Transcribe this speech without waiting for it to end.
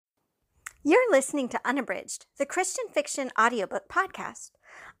You're listening to Unabridged, the Christian fiction audiobook podcast.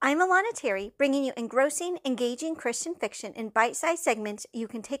 I'm Alana Terry, bringing you engrossing, engaging Christian fiction in bite-sized segments you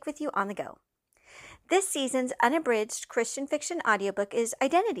can take with you on the go. This season's unabridged Christian fiction audiobook is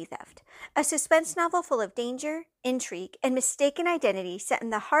Identity Theft, a suspense novel full of danger, intrigue, and mistaken identity set in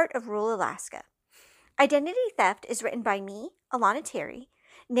the heart of rural Alaska. Identity Theft is written by me, Alana Terry,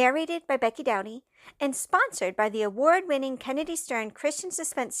 narrated by Becky Downey, and sponsored by the award-winning Kennedy Stern Christian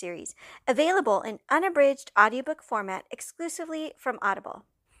Suspense series, available in unabridged audiobook format exclusively from Audible.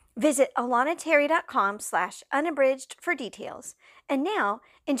 Visit alanaterry.com/unabridged for details. And now,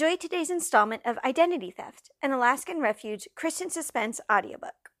 enjoy today's installment of Identity Theft, an Alaskan Refuge Christian Suspense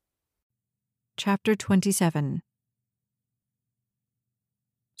audiobook. Chapter 27.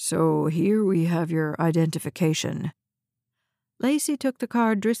 So here we have your identification. Lacey took the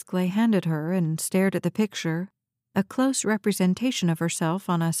card Driscoll handed her and stared at the picture, a close representation of herself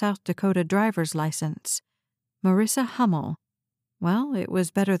on a South Dakota driver's license. Marissa Hummel. Well, it was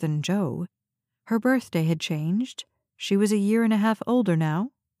better than Joe. Her birthday had changed. She was a year and a half older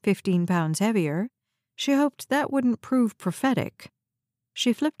now, 15 pounds heavier. She hoped that wouldn't prove prophetic.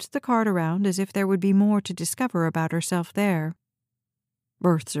 She flipped the card around as if there would be more to discover about herself there.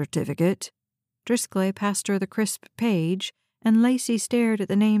 Birth certificate. Driscoll passed her the crisp page, and Lacey stared at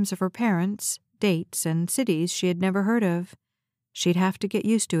the names of her parents, dates, and cities she had never heard of. She'd have to get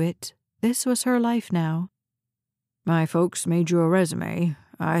used to it. This was her life now. My folks made you a resume.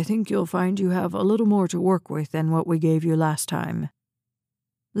 I think you'll find you have a little more to work with than what we gave you last time.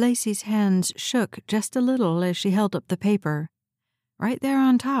 Lacey's hands shook just a little as she held up the paper. Right there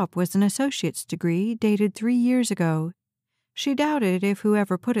on top was an associate's degree dated 3 years ago. She doubted if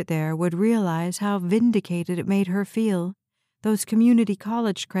whoever put it there would realize how vindicated it made her feel. Those community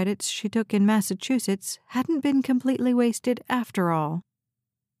college credits she took in Massachusetts hadn't been completely wasted after all.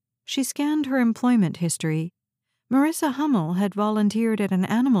 She scanned her employment history. Marissa Hummel had volunteered at an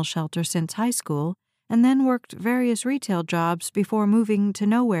animal shelter since high school and then worked various retail jobs before moving to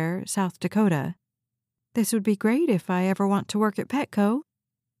Nowhere, South Dakota. This would be great if I ever want to work at Petco.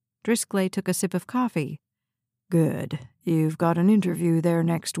 Driscoll took a sip of coffee. Good. You've got an interview there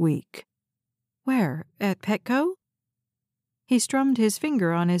next week. Where? At Petco? He strummed his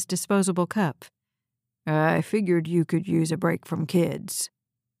finger on his disposable cup. I figured you could use a break from kids.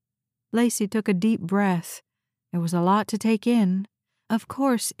 Lacey took a deep breath. It was a lot to take in. Of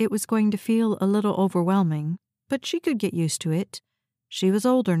course, it was going to feel a little overwhelming, but she could get used to it. She was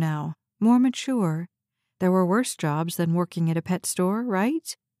older now, more mature. There were worse jobs than working at a pet store,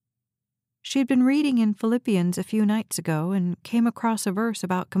 right? She'd been reading in Philippians a few nights ago and came across a verse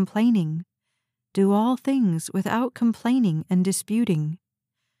about complaining. Do all things without complaining and disputing.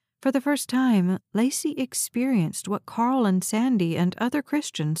 For the first time, Lacey experienced what Carl and Sandy and other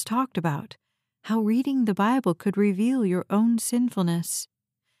Christians talked about, how reading the Bible could reveal your own sinfulness.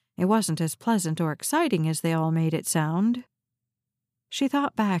 It wasn't as pleasant or exciting as they all made it sound. She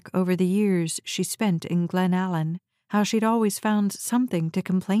thought back over the years she spent in Glen Allen, how she'd always found something to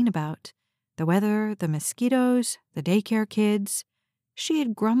complain about. The weather, the mosquitoes, the daycare kids. She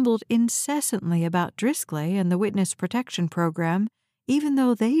had grumbled incessantly about Driscoll and the Witness Protection Program, even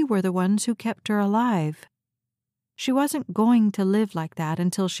though they were the ones who kept her alive. She wasn't going to live like that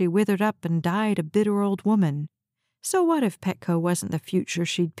until she withered up and died a bitter old woman. So what if Petco wasn't the future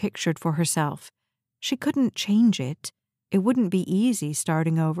she'd pictured for herself? She couldn't change it. It wouldn't be easy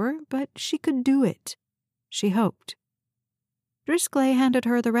starting over, but she could do it. She hoped. Driscoll handed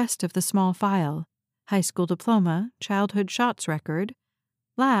her the rest of the small file. High school diploma, childhood shots record.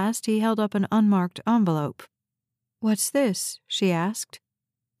 Last, he held up an unmarked envelope. "What's this?" she asked.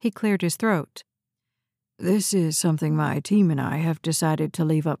 He cleared his throat. This is something my team and I have decided to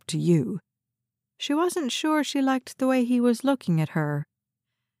leave up to you. She wasn't sure she liked the way he was looking at her.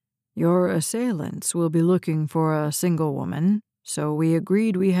 Your assailants will be looking for a single woman, so we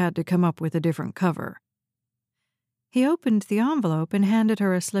agreed we had to come up with a different cover. He opened the envelope and handed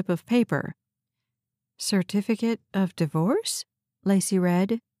her a slip of paper. Certificate of divorce? Lacey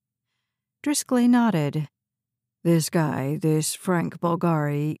read. Driscoll nodded. This guy, this Frank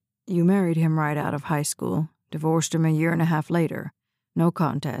Bulgari, you married him right out of high school, divorced him a year and a half later. No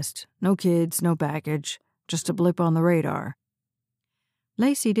contest, no kids, no baggage, just a blip on the radar.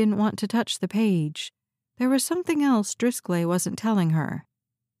 Lacey didn't want to touch the page. There was something else Driscoll wasn't telling her.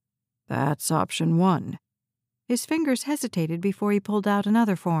 That's option 1. His fingers hesitated before he pulled out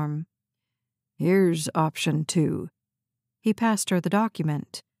another form. Here's option 2. He passed her the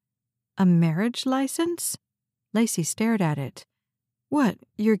document. A marriage license? Lacey stared at it. What,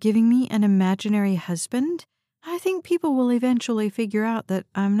 you're giving me an imaginary husband? I think people will eventually figure out that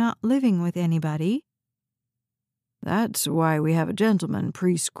I'm not living with anybody. That's why we have a gentleman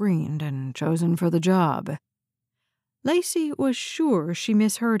pre-screened and chosen for the job. Lacey was sure she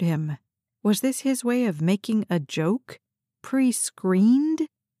misheard him. Was this his way of making a joke? Pre-screened?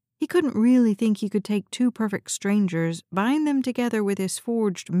 He couldn't really think he could take two perfect strangers, bind them together with his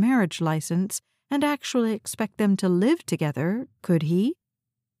forged marriage license, and actually expect them to live together, could he?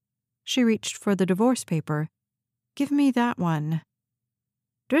 She reached for the divorce paper. Give me that one.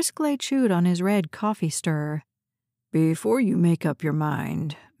 Driscoll chewed on his red coffee stirrer. Before you make up your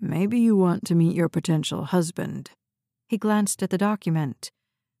mind, maybe you want to meet your potential husband. He glanced at the document.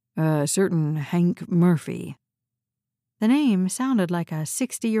 A certain Hank Murphy. The name sounded like a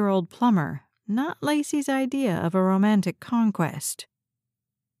 60-year-old plumber, not Lacey's idea of a romantic conquest.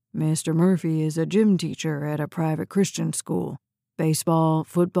 Mr. Murphy is a gym teacher at a private Christian school. Baseball,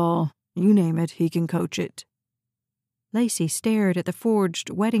 football, you name it, he can coach it. Lacey stared at the forged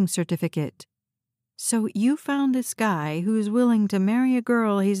wedding certificate. So you found this guy who's willing to marry a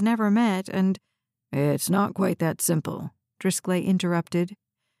girl he's never met and... It's not quite that simple, Driscoll interrupted.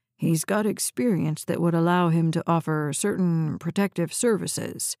 He's got experience that would allow him to offer certain protective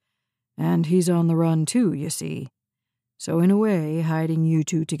services. And he's on the run too, you see. So in a way, hiding you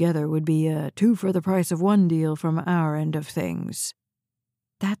two together would be a two for the price of one deal from our end of things.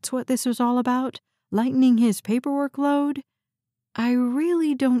 That's what this was all about? Lightening his paperwork load? I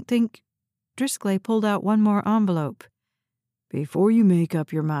really don't think... Driscoll pulled out one more envelope. Before you make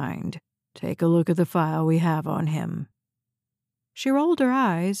up your mind, take a look at the file we have on him. She rolled her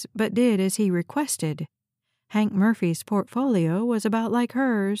eyes, but did as he requested. Hank Murphy's portfolio was about like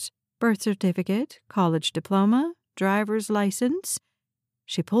hers. Birth certificate, college diploma, driver's license.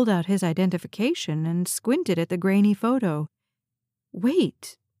 She pulled out his identification and squinted at the grainy photo.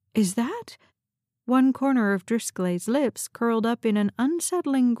 Wait, is that? One corner of Driscoll's lips curled up in an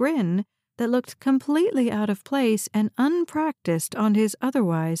unsettling grin that looked completely out of place and unpracticed on his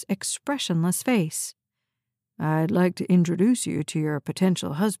otherwise expressionless face. I'd like to introduce you to your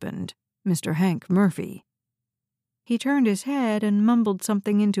potential husband, Mr. Hank Murphy. He turned his head and mumbled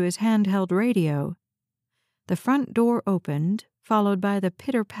something into his handheld radio. The front door opened, followed by the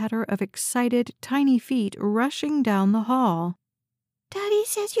pitter-patter of excited, tiny feet rushing down the hall. Daddy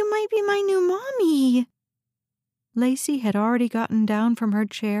says you might be my new mommy. Lacey had already gotten down from her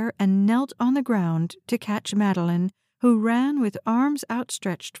chair and knelt on the ground to catch Madeline, who ran with arms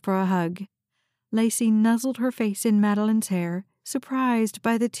outstretched for a hug. Lacey nuzzled her face in Madeline's hair, surprised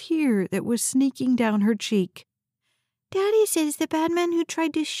by the tear that was sneaking down her cheek. Daddy says the bad men who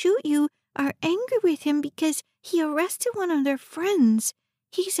tried to shoot you are angry with him because he arrested one of their friends.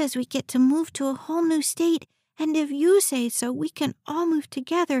 He says we get to move to a whole new state, and if you say so, we can all move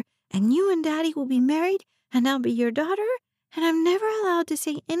together, and you and Daddy will be married, and I'll be your daughter, and I'm never allowed to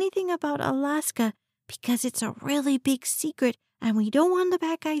say anything about Alaska because it's a really big secret, and we don't want the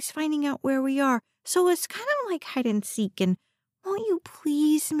bad guys finding out where we are, so it's kind of like hide and seek, and won't you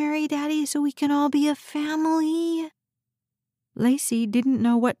please marry Daddy so we can all be a family? Lacey didn't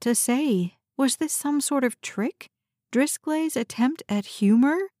know what to say. Was this some sort of trick? Driscoll's attempt at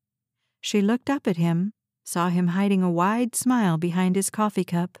humor? She looked up at him, saw him hiding a wide smile behind his coffee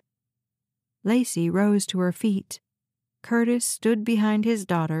cup. Lacey rose to her feet. Curtis stood behind his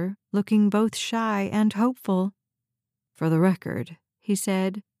daughter, looking both shy and hopeful. For the record, he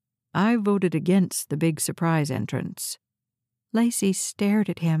said, I voted against the big surprise entrance. Lacey stared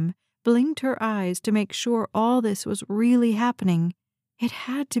at him, blinked her eyes to make sure all this was really happening. It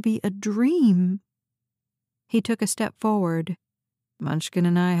had to be a dream. He took a step forward. Munchkin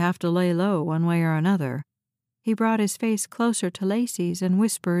and I have to lay low one way or another. He brought his face closer to Lacey's and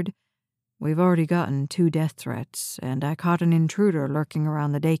whispered, We've already gotten 2 death threats, and I caught an intruder lurking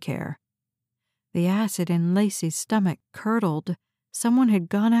around the daycare. The acid in Lacey's stomach curdled. Someone had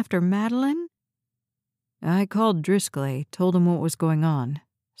gone after Madeline? I called Driscoll, told him what was going on.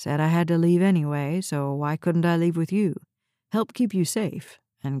 Said I had to leave anyway, so why couldn't I leave with you? Help keep you safe,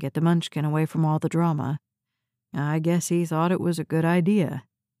 and get the Munchkin away from all the drama. I guess he thought it was a good idea.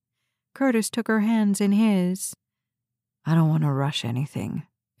 Curtis took her hands in his. I don't want to rush anything.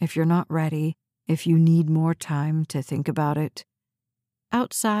 If you're not ready, if you need more time to think about it.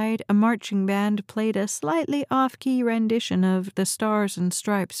 Outside, a marching band played a slightly off-key rendition of The Stars and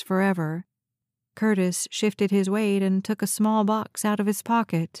Stripes Forever. Curtis shifted his weight and took a small box out of his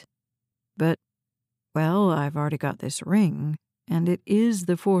pocket. But, well, I've already got this ring, and it is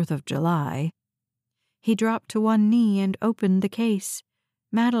the 4th of July. He dropped to one knee and opened the case.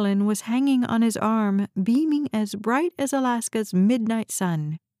 Madeline was hanging on his arm, beaming as bright as Alaska's midnight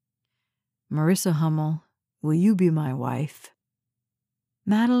sun. Marissa Hummel, Will you be my wife?"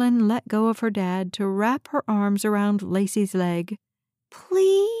 Madeline let go of her dad to wrap her arms around Lacey's leg.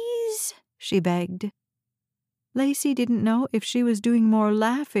 "Please," she begged. Lacey didn't know if she was doing more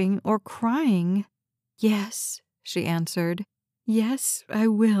laughing or crying. "Yes," she answered. "Yes, I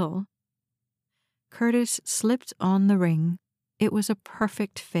will." Curtis slipped on the ring. It was a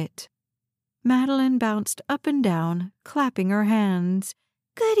perfect fit. Madeline bounced up and down, clapping her hands.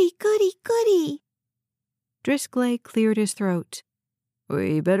 "Goody, goody, goody." Driscoll cleared his throat.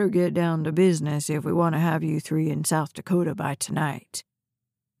 "We better get down to business if we want to have you three in South Dakota by tonight."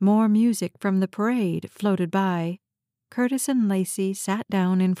 More music from the parade floated by. Curtis and Lacey sat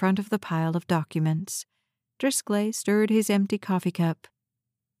down in front of the pile of documents. Driscoll stirred his empty coffee cup.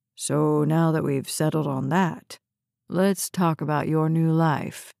 "So now that we've settled on that, let's talk about your new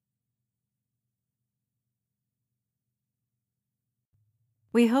life."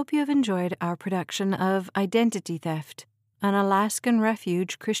 We hope you have enjoyed our production of Identity Theft, an Alaskan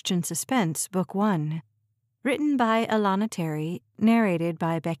Refuge Christian Suspense, Book 1. Written by Alana Terry, narrated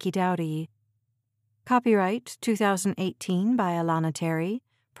by Becky Dowdy. Copyright 2018 by Alana Terry.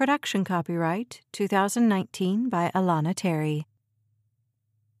 Production copyright 2019 by Alana Terry.